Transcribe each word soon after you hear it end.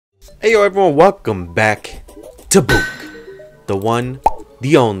Hey yo everyone, welcome back to Book, the one,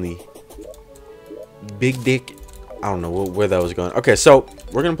 the only, big dick. I don't know where that was going. Okay, so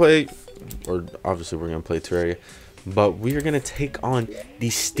we're gonna play, or obviously we're gonna play Terraria, but we are gonna take on the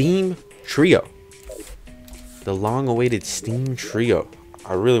Steam Trio, the long-awaited Steam Trio.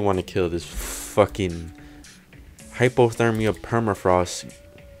 I really want to kill this fucking hypothermia permafrost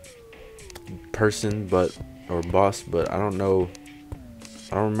person, or boss, but I don't know.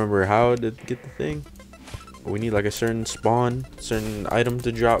 I don't remember how to get the thing. We need like a certain spawn, certain item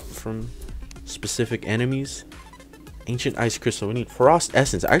to drop from specific enemies. Ancient ice crystal. We need frost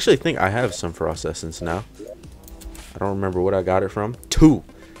essence. I actually think I have some frost essence now. I don't remember what I got it from. Two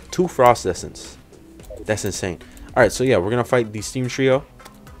frost essence. That's insane. All right, so yeah, we're gonna fight the Steam Trio,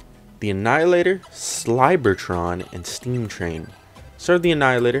 the Annihilator, Slibertron, and Steam Train. Start the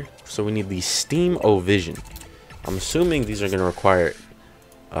Annihilator. So we need the Steam O-Vision. I'm assuming these are gonna require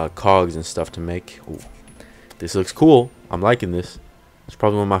cogs and stuff to make. Ooh, this looks cool. I'm liking this. It's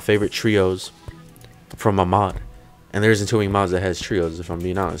probably one of my favorite trios from a mod, and there isn't too many mods that has trios, if I'm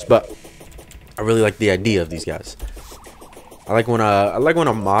being honest, but I really like the idea of these guys. I like when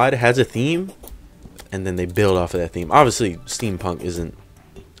a mod has a theme and then they build off of that theme. Obviously steampunk isn't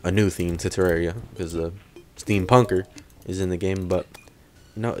a new theme to Terraria because the steampunker is in the game, but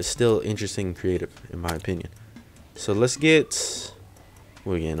no, it's still interesting and creative in my opinion. So let's get,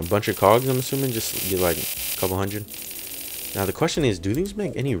 what are we getting? A bunch of cogs, I'm assuming. Just get like a couple hundred. Now the question is, do these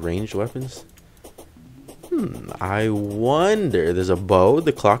make any ranged weapons? I wonder. There's a bow,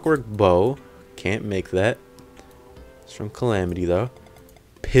 the clockwork bow. Can't make that. It's from Calamity though.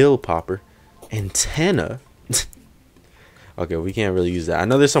 Pill popper. Antenna. Okay, we can't really use that. I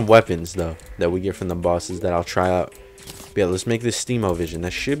know there's some weapons though that we get from the bosses that I'll try out. But yeah, let's make this Steam Vision.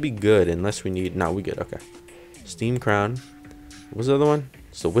 That should be good unless we need, no, we good. Okay. Steam crown. What's the other one?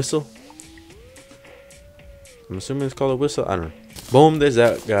 It's the whistle. I'm assuming it's called a whistle. I don't know. Boom, there's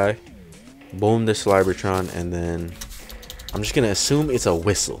that guy. Boom, there's Slibertron. And then I'm just going to assume it's a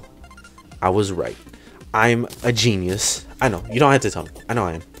whistle. I was right. I'm a genius. I know. You don't have to tell me. I know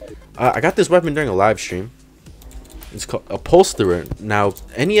I am. I got this weapon during a live stream. It's called a pulse thrower. Now,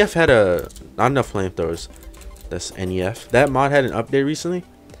 NEF had not enough flamethrowers. That's NEF. That mod had an update recently.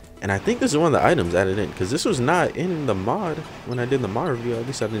 And I think this is one of the items added in, because this was not in the mod when I did the mod review. At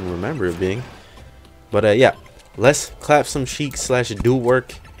least I didn't remember it being. But yeah, let's clap some cheeks / do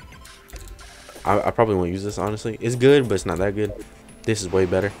work. I probably won't use this, honestly. It's good, but it's not that good. This is way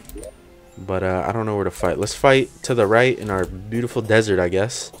better. But I don't know where to fight. Let's fight to the right in our beautiful desert, I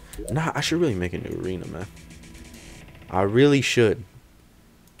guess. Nah, I should really make a new arena, man. I really should.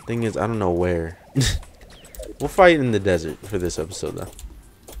 Thing is, I don't know where. We'll fight in the desert for this episode, though.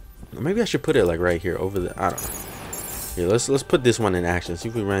 Maybe I should put it like right here over the, I don't know. Here, let's put this one in action. See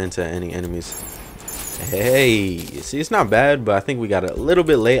if we run into any enemies. Hey, see, it's not bad, but I think we got a little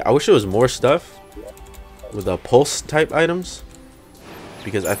bit late. I wish there was more stuff with the pulse type items,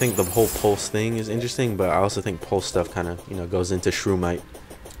 because I think the whole pulse thing is interesting, but I also think pulse stuff kind of, you know, goes into shroomite.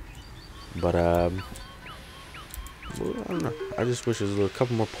 But well, I don't know. I just wish there was a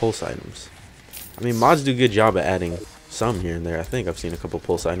couple more pulse items. I mean, mods do a good job at adding some here and there. I think I've seen a couple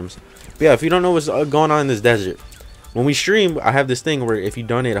pulse items. But yeah, if you don't know what's going on in this desert, when we stream, I have this thing where if you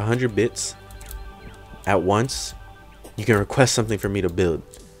donate 100 bits at once, you can request something for me to build.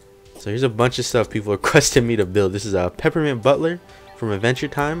 So here's a bunch of stuff people requested me to build. This is a peppermint butler from Adventure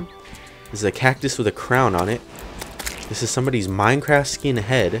Time. This is a cactus with a crown on it. This is somebody's Minecraft skin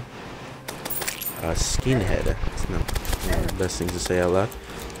head. Skinhead. That's not one of the best things to say out loud.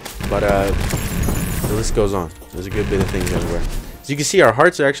 But the list goes on. There's a good bit of things everywhere. As you can see, our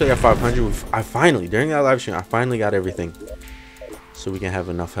hearts are actually at 500. I finally, during that live stream, I finally got everything, so we can have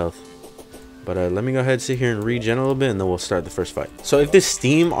enough health. But let me go ahead, sit here and regen a little bit, and then we'll start the first fight. So if this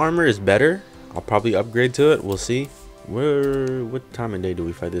steam armor is better, I'll probably upgrade to it. We'll see. What time of day do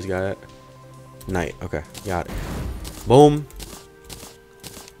we fight this guy at? Night. Okay, got it. Boom.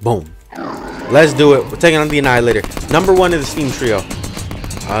 Boom. Let's do it. We're taking on the Annihilator. Number 1 of the Steam Trio.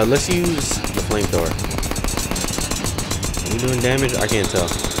 Let's use the flamethrower. Are we doing damage? I can't tell.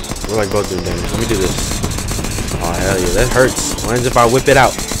 We're like both doing damage. Let me do this. Oh, hell yeah. That hurts. What happens if I whip it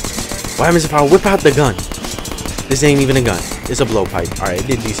out? What happens if I whip out the gun? This ain't even a gun. It's a blowpipe. Alright, it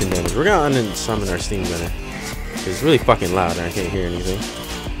did decent damage. We're gonna unsummon our steam gunner. It's really fucking loud and I can't hear anything.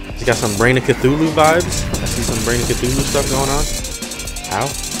 It's got some Brain of Cthulhu vibes. I see some Brain of Cthulhu stuff going on. Ow.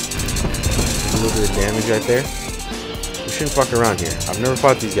 A little bit of damage right there. We shouldn't fuck around here. I've never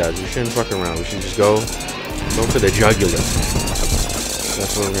fought these guys. We shouldn't fuck around. We should just go for the jugular.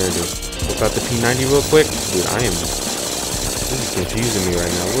 That's what we're gonna do. Whip out the P90 real quick. Dude, this is is confusing me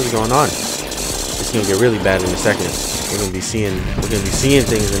right now. What is going on? It's gonna get really bad in a second. We're gonna be seeing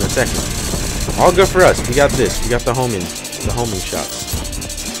things in a second. All good for us. We got this. We got the homing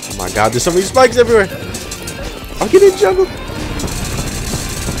shots. Oh my god, there's so many spikes everywhere. I'll get it juggled.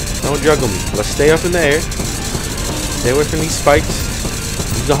 Don't juggle me. Let's stay up in the air. Stay away from these spikes.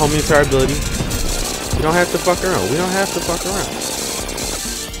 Use the homing to our ability. We don't have to fuck around. We don't have to fuck around.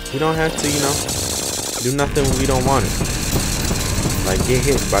 We don't have to, you know, do nothing when we don't want it. Like, get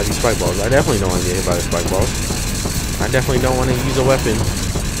hit by these spike balls. I definitely don't want to get hit by the spike balls. I definitely don't want to use a weapon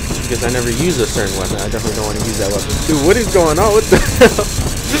because I never use a certain weapon. I definitely don't want to use that weapon. Dude, what is going on? What the hell?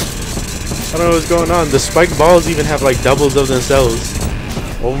 I don't know what's going on. The spike balls even have like doubles of themselves.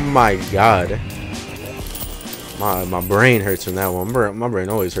 Oh my god. My brain hurts from that one. My brain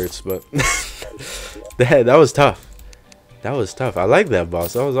always hurts, but that was tough. That was tough. I like that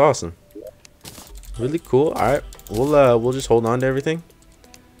boss. That was awesome. Really cool. All right, we'll just hold on to everything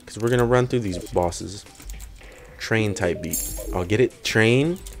because we're gonna run through these bosses. Train type beat. I'll get it.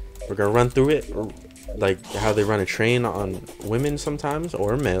 Train. We're gonna run through it like how they run a train on women sometimes,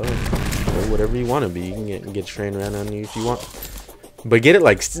 or male, or whatever you want to be. You can get a train ran on you if you want. But get it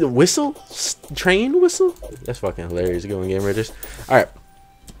like whistle, train whistle. That's fucking hilarious. Going game register. All right.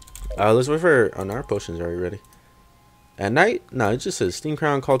 Let's wait for. Oh, no, our potions are already ready. At night? No, it just says Steam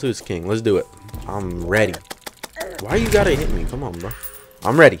Crown Call to its King. Let's do it. I'm ready. Why you gotta hit me? Come on, bro.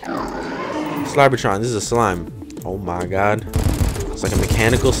 I'm ready. Slibetron. This is a slime. Oh my god. It's like a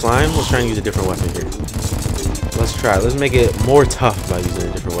mechanical slime. Let's try and use a different weapon here. Let's try. Let's make it more tough by using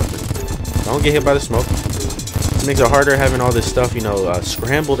a different weapon. Don't get hit by the smoke. It makes it harder having all this stuff, you know,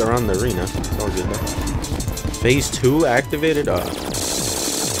 scrambled around the arena. It's all good though. Phase 2 activated.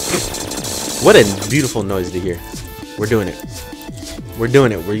 What a beautiful noise to hear. We're doing it. We're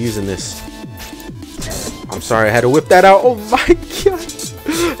doing it. We're using this. I'm sorry I had to whip that out. Oh my god.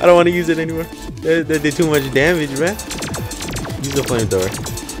 I don't want to use it anymore. That did too much damage, man. Use the flamethrower.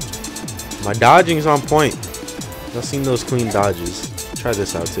 My dodging is on point. Y'all seen those clean dodges. Try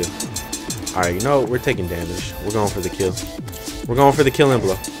this out too. Alright, you know what? We're taking damage. We're going for the kill. We're going for the kill and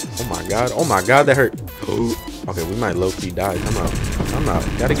blow. Oh my god. Oh my god, that hurt. Okay, we might low-key die. Come out. Come out.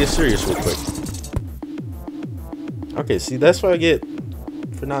 Gotta get serious real quick. Okay, see, that's what I get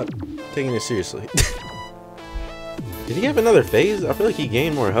for not taking it seriously. Did he have another phase? I feel like he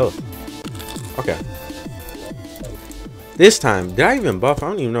gained more health. Okay. This time, did I even buff? I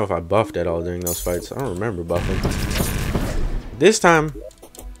don't even know if I buffed at all during those fights. I don't remember buffing. This time,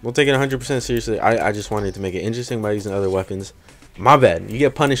 we'll take it 100% seriously. I just wanted to make it interesting by using other weapons. My bad. You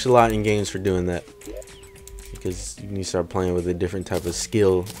get punished a lot in games for doing that. Because you need to start playing with a different type of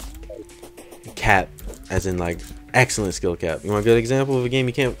skill cap. As in, like, excellent skill cap. You want a good example of a game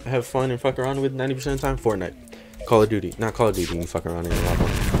you can't have fun and fuck around with 90% of the time? Fortnite. Call of Duty. Not Call of Duty. You can fuck around in a lot more.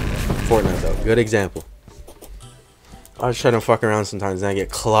 Fortnite, though. Good example. I was trying to fuck around sometimes and I get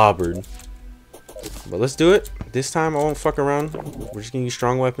clobbered. But let's do it. This time I won't fuck around. We're just gonna use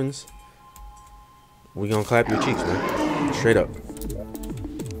strong weapons. We gonna clap your cheeks, man. Straight up.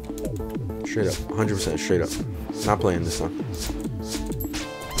 Straight up. 100% straight up. Not playing this time.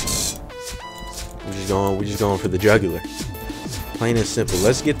 We're just going for the jugular. Plain and simple.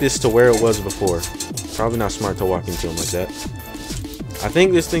 Let's get this to where it was before. Probably not smart to walk into him like that. I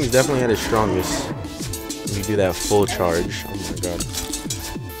think this thing's definitely at its strongest when you do that full charge. Oh my god.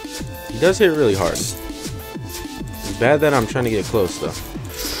 He does hit really hard. It's bad that I'm trying to get close though.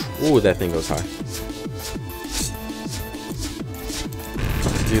 Ooh, that thing goes high.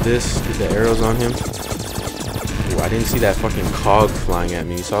 Let's do this. Get the arrows on him. Ooh, I didn't see that fucking cog flying at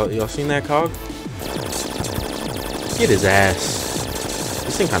me. Y'all seen that cog? Get his ass.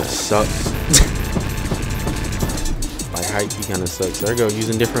 This thing kind of sucks. Like height, he kind of sucks. There we go,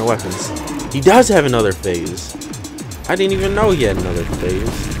 using different weapons. He does have another phase. I didn't even know he had another phase.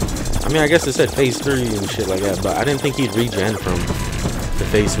 I mean, I guess it said phase 3 and shit like that, but I didn't think he'd regen from the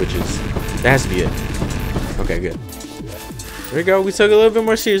phase switches. That has to be it. Okay, good. There we go. We took it a little bit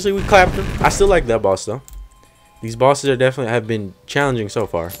more seriously. We clapped him. I still like that boss though. These bosses are definitely have been challenging so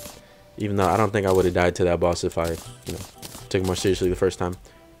far. Even though I don't think I would have died to that boss if I, you know, took it more seriously the first time.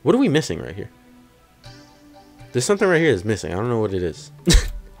 What are we missing right here? There's something right here that's missing. I don't know what it is.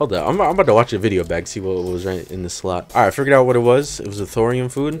 Hold up. I'm about to watch a video back, see what was right in the slot. Alright, I figured out what it was. It was a thorium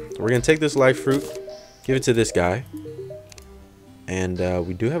food. We're going to take this life fruit, give it to this guy. And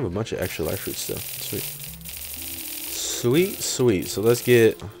we do have a bunch of extra life fruits still. Sweet. Sweet, sweet. So let's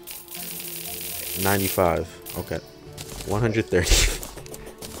get 95. Okay. 130.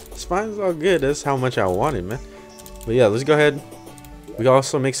 Spine's all good. That's how much I wanted, man. But yeah, let's go ahead. We can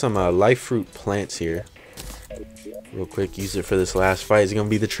also make some life fruit plants here. real quick. Use it for this last fight. It's gonna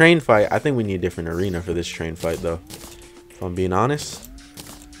be the train fight. I think we need a different arena for this train fight, though. If I'm being honest,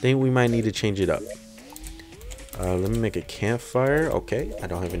 I think we might need to change it up. Let me make a campfire. Okay, I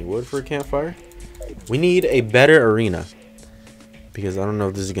don't have any wood for a campfire. We need a better arena because I don't know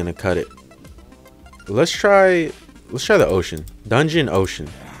if this is gonna cut it. Let's try the ocean. Dungeon ocean.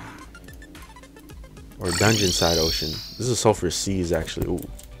 Or dungeon side ocean. This is sulfur seas actually. Ooh.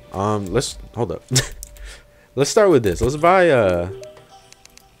 Let's hold up. Let's start with this. Let's buy a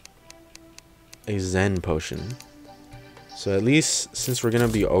Zen potion. So at least since we're gonna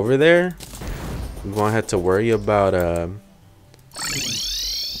be over there, we won't have to worry about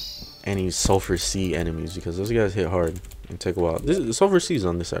any sulfur sea enemies because those guys hit hard and take a while. This is sulfur seas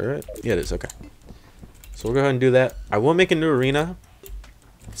on this side, right? Yeah, it is. Okay. So we'll go ahead and do that. I will make a new arena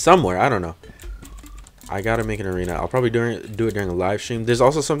somewhere. I don't know. I gotta make an arena. I'll probably do it during a live stream. There's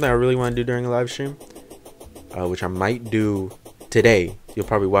also something I really want to do during a live stream, which I might do today. You're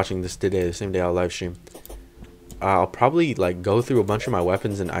probably watching this today, the same day I'll live stream. I'll probably like go through a bunch of my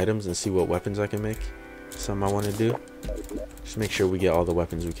weapons and items and see what weapons I can make. Something I want to do. Just make sure we get all the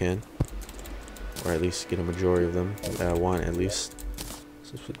weapons we can, or at least get a majority of them that I want at least.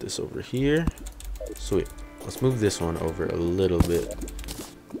 So let's put this over here. Sweet. Let's move this one over a little bit.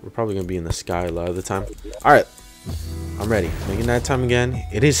 We're probably gonna be in the sky a lot of the time. All right, I'm ready. Making that time again.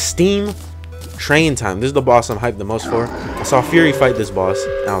 It is Steam train time. This is the boss I'm hyped the most for. I saw Fury fight this boss,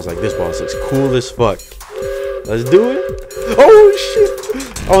 and I was like, this boss looks cool as fuck. Let's do it. Oh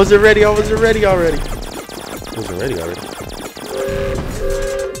shit! I wasn't ready. I wasn't ready already.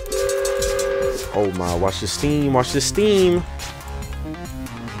 Oh my! Watch the steam. Watch the steam.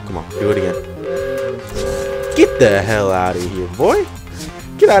 Come on, do it again. Get the hell out of here, boy.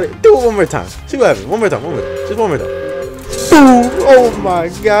 Get out of it. Do it one more time. See what happens. One more time. Just one more time. Boom. Oh my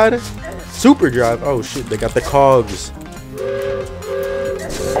god. Super drive. Oh shit. They got the cogs.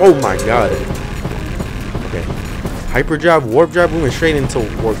 Oh my god. Okay. Hyper drive, warp drive. We went straight into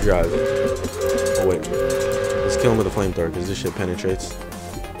warp drive. Oh wait. Let's kill him with a flamethrower because this shit penetrates.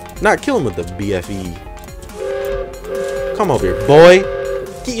 Not kill him with the BFE. Come over here, boy.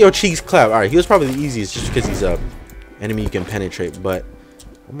 Get your cheeks clapped. Alright, he was probably the easiest just because he's a enemy you can penetrate, but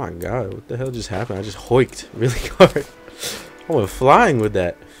oh my god, what the hell just happened? I just hoiked really hard. I went flying with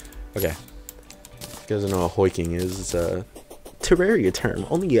that. Okay. If you guys don't know what hoiking is, it's a Terraria term.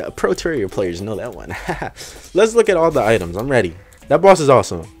 Only pro Terraria players know that one. Let's look at all the items. I'm ready. That boss is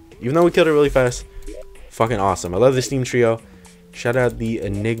awesome. Even though we killed it really fast, fucking awesome. I love the Steam trio. Shout out the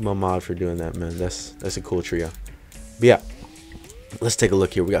Enigma mod for doing that, man. That's a cool trio. But yeah, let's take a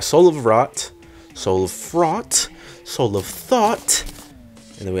look here. We got Soul of Rot, Soul of Fraught, Soul of Thought,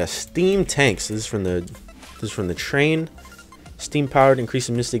 and then we got Steam Tanks. This is from the train. Steam powered,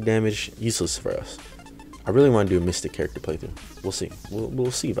 increasing mystic damage. Useless for us. I really want to do a mystic character playthrough. We'll see.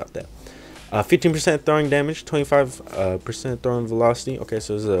 We'll see about that. 15% throwing damage, 25% throwing velocity. Okay,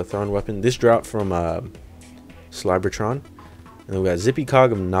 so this is a throwing weapon. This dropped from Cybertron. And then we got Zippy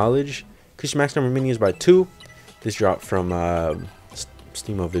Cog of Knowledge. Increase max number of minions by 2. This dropped from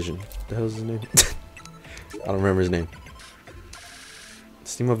Steamo Vision. What the hell is his name? I don't remember his name.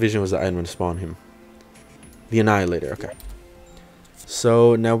 Steamo Vision was the item to spawn him. The Annihilator, okay.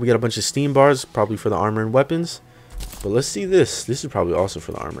 So now we got a bunch of steam bars, probably for the armor and weapons. But let's see this. This is probably also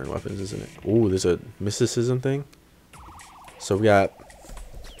for the armor and weapons, isn't it? Ooh, there's a mysticism thing. So we got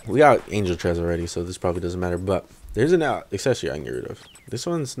angel treads already, so this probably doesn't matter. But there's an accessory I can get rid of. This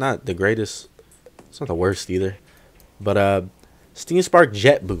one's not the greatest. It's not the worst either. But Steam Spark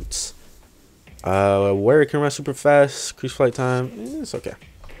Jet Boots. Wear it can run super fast. Increase flight time. It's okay.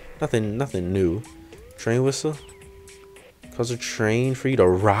 Nothing new. Train whistle. Cause a train for you to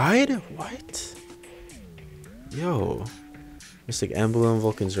ride? What? Yo. Mystic Emblem,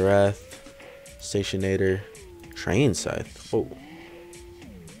 Vulcan's Wrath, Stationator, Train Scythe. Oh.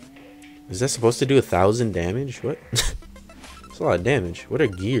 Is that supposed to do 1,000 damage? What? That's a lot of damage. What are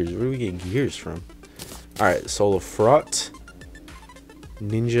gears? Where do we get gears from? Alright, Soul of Fraught,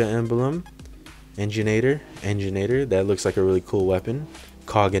 Ninja Emblem, Enginator. That looks like a really cool weapon.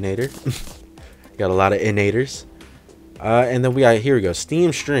 Coginator. Got a lot of innators. And then here we go.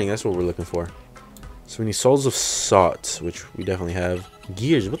 Steam String. That's what we're looking for. So we need Souls of Salt, which we definitely have.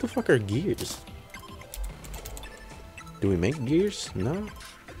 Gears. What the fuck are gears? Do we make gears? No.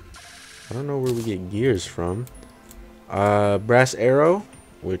 I don't know where we get gears from. Brass Arrow,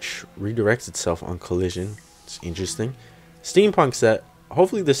 which redirects itself on collision. It's interesting. Steampunk set.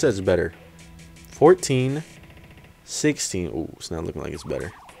 Hopefully this set's better. 14, 16. Ooh, it's not looking like it's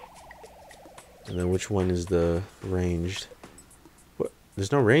better. And then which one is the ranged? What?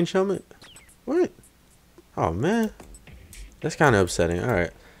 There's no range helmet? What? Oh man, that's kind of upsetting. All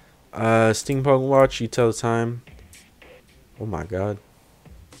right. Steampunk watch. You tell the time. Oh my god,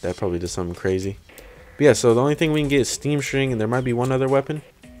 that probably did something crazy. But yeah, so the only thing we can get is steam string, and there might be one other weapon.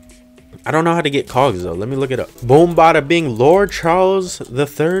 I don't know how to get cogs though. Let me look it up. Boom, bada bing. Lord Charles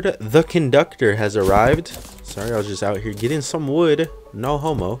III, the conductor, has arrived. Sorry, I was just out here getting some wood. No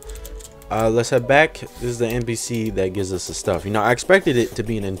homo. Let's head back. This is the NPC that gives us the stuff. You know, I expected it to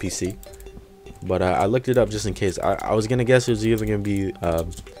be an NPC, but I looked it up just in case. I was gonna guess it was either gonna be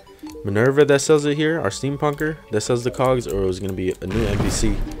Minerva that sells it here, our steampunker that sells the cogs, or it was gonna be a new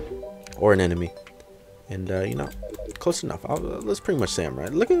NPC or an enemy. And you know, close enough. Let's pretty much say I'm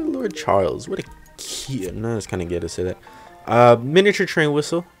right. Look at Lord Charles. What a cute. No, that's kind of gay to say that. Miniature train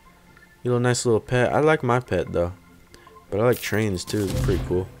whistle. You know, nice little pet. I like my pet though, but I like trains too. It's pretty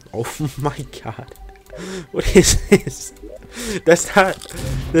cool. Oh my god, what is this? That's not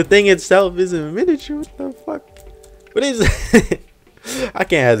the thing itself. Isn't miniature. What the fuck? What is it? I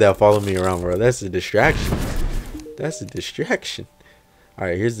can't have that follow me around, bro. That's a distraction. That's a distraction. All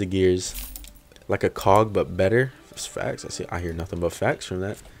right, here's the gears. Like a cog, but better. It's facts. I hear nothing but facts from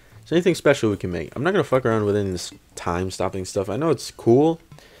that. Is there anything special we can make? I'm not gonna fuck around with any of this time stopping stuff. I know it's cool,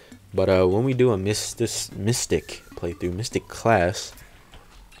 but when we do a mystic playthrough, mystic class,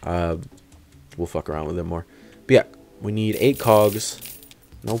 we'll fuck around with it more. But yeah, we need 8 cogs.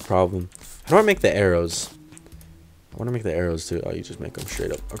 No problem. How do I make the arrows? I want to make the arrows too. Oh, you just make them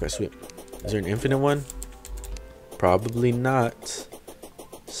straight up. Okay, sweet. Is there an infinite one? Probably not.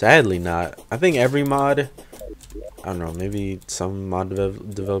 Sadly not. I think every mod, I don't know, maybe some mod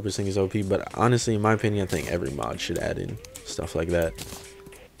developers think is OP, but honestly, in my opinion, I think every mod should add in stuff like that.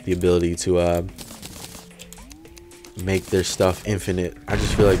 The ability to make their stuff infinite. I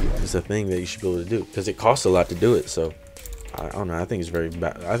just feel like it's a thing that you should be able to do, because it costs a lot to do it. So I don't know. I think it's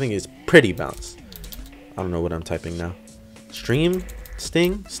I think it's pretty balanced. I don't know what I'm typing now. Stream?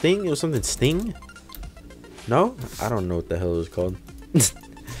 Sting? Sting? It was something Sting? No? I don't know what the hell it was called.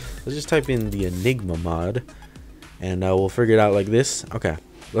 Let's just type in the Enigma mod, and we'll figure it out like this. Okay,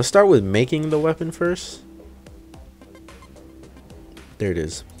 let's start with making the weapon first. There it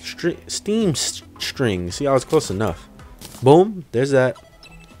is. Steam string. See, I was close enough. Boom. There's that.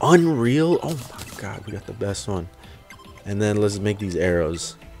 Unreal. Oh my god, we got the best one. And then let's make these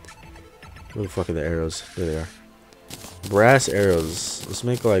arrows. Where the fuck are the arrows? There they are. Brass arrows. Let's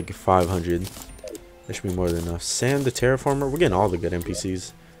make like 500. That should be more than enough. Sam the Terraformer. We're getting all the good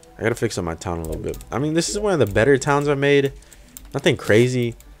NPCs. I gotta fix up my town a little bit. I mean, this is one of the better towns I made. Nothing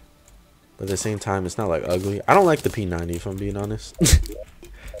crazy, but at the same time, it's not like ugly. I don't like the P90, if I'm being honest.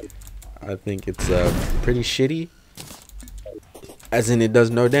 I think it's pretty shitty, as in it does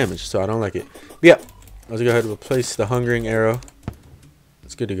no damage, so I don't like it. But yeah, let's go ahead and replace the hungering arrow.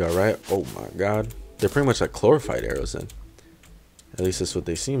 It's good to go, right? Oh my god, they're pretty much like chlorophyte arrows then. At least that's what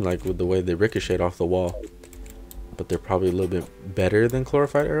they seem like with the way they ricochet off the wall. But they're probably a little bit better than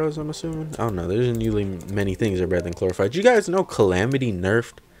chlorophyte arrows, I'm assuming. I don't know. There's usually many things that are better than chlorophyte. You guys know Calamity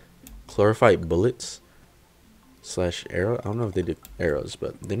nerfed chlorophyte bullets / arrow? I don't know if they did arrows,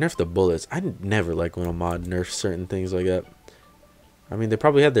 but they nerfed the bullets. I never like when a mod nerfs certain things like that. I mean, they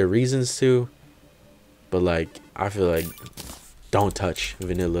probably had their reasons to, but like, I feel like don't touch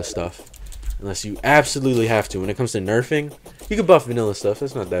vanilla stuff unless you absolutely have to. When it comes to nerfing, you can buff vanilla stuff.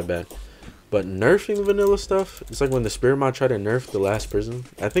 That's not that bad. But nerfing vanilla stuff, it's like when the Spirit mod tried to nerf the last prison.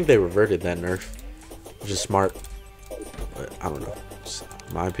 I think they reverted that nerf, which is smart. But I don't know. Just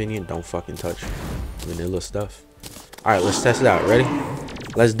my opinion, don't fucking touch vanilla stuff. Alright, let's test it out. Ready?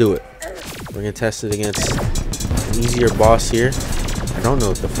 Let's do it. We're gonna test it against an easier boss here. I don't know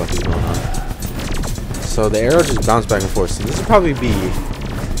what the fuck is going on. So the arrow just bounced back and forth. So this would probably be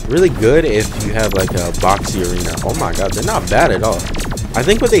really good if you have like a boxy arena. Oh my god, they're not bad at all. I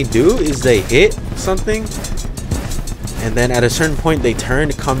think what they do is they hit something, and then at a certain point they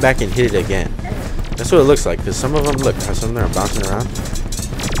turn, come back and hit it again. That's what it looks like, because some of them, look, how some of them are bouncing around.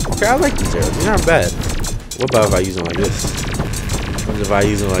 Okay, I like these arrows. These aren't bad. What about if I use them like this? What if I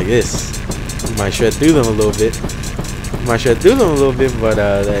use them like this? You might shred through them a little bit. You might shred through them a little bit, but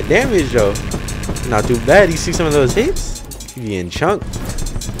that damage, though, not too bad. You see some of those hits? You getting chunked.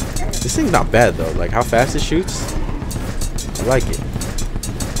 This thing's not bad, though. Like, how fast it shoots. I like it.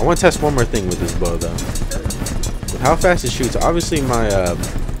 I want to test one more thing with this bow, though. With how fast it shoots, obviously my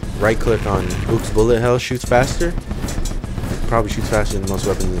right click on Book's bullet hell shoots faster. It probably shoots faster than most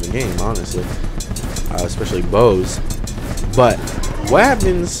weapons in the game, honestly. Especially bows. But what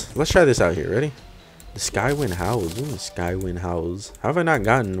happens? Let's try this out here. Ready? The Skywind howls. Ooh, Skywind howls. How have I not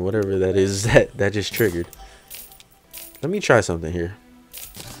gotten whatever that is that just triggered? Let me try something here.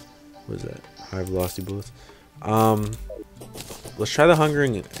 What is that? High velocity bullets. Let's try the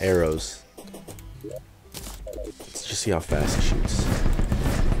hungering arrows. Let's just see how fast it shoots.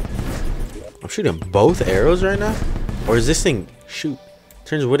 I'm shooting both arrows right now? Or is this thing shoot?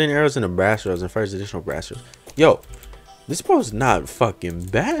 Turns wooden arrows into brass arrows and fires additional brass arrows. Yo, this bow's not fucking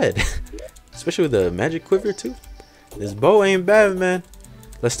bad. Especially with the magic quiver too. This bow ain't bad, man.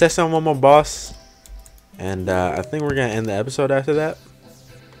 Let's test on one more boss. And I think we're gonna end the episode after that.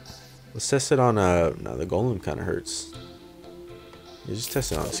 Let's test it on no, the golem kind of hurts. Yeah, just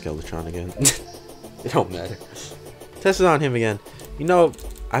test it on Skeletron again. It don't matter. Test it on him again. You know,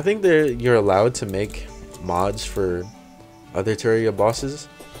 I think you're allowed to make mods for other Terraria bosses.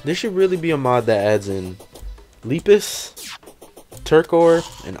 There should really be a mod that adds in Lepus, Turkor,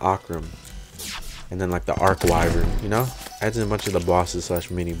 and Akram. And then like the Arc Wyvern, you know? Adds in a bunch of the bosses slash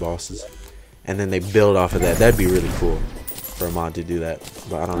mini bosses. And then they build off of that. That'd be really cool for a mod to do that.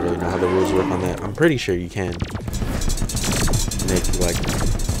 But I don't really know how the rules work on that. I'm pretty sure you can make like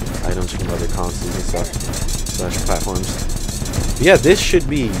items from other consoles and stuff slash platforms. But yeah, this should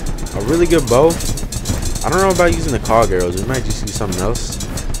be a really good bow. I don't know about using the cog arrows. We might just use something else.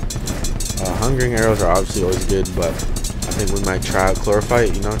 Hungering arrows are obviously always good, but I think we might try out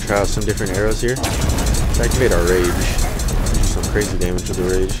Chlorophyte, you know, try out some different arrows here. Let's activate our rage. Do some crazy damage with the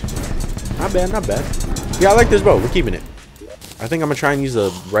rage. Not bad, not bad. Yeah, I like this bow. We're keeping it. I think I'm gonna try and use the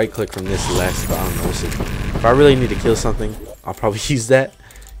right click from this last, but I don't know. We'll see. If I really need to kill something, I'll probably use that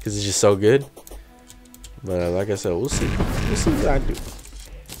because it's just so good. But like I said, we'll see. We'll see what I do.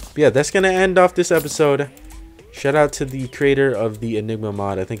 But yeah, that's gonna end off this episode. Shout out to the creator of the Enigma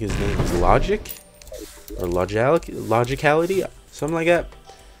mod. I think his name is Logic or Logicality, something like that.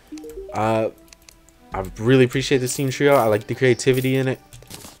 I really appreciate this team trio. I like the creativity in it.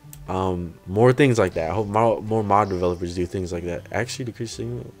 More things like that. I hope more mod developers do things like that. Actually, decrease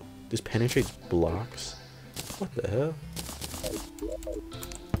signal. This penetrates blocks. What the hell?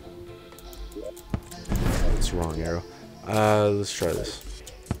 That's the wrong arrow. Let's try this.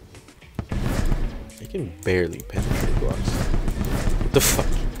 You can barely penetrate blocks. What the fuck?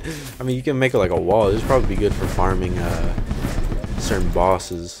 I mean, you can make it like a wall. This would probably be good for farming certain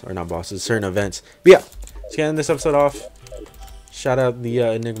bosses, or not bosses, certain events. But yeah, let's end this episode off. Shout out the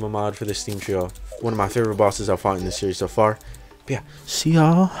Enigma mod for this Steam trio. One of my favorite bosses I've fought in this series so far. But yeah, see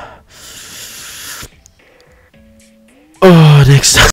y'all. Oh, next time.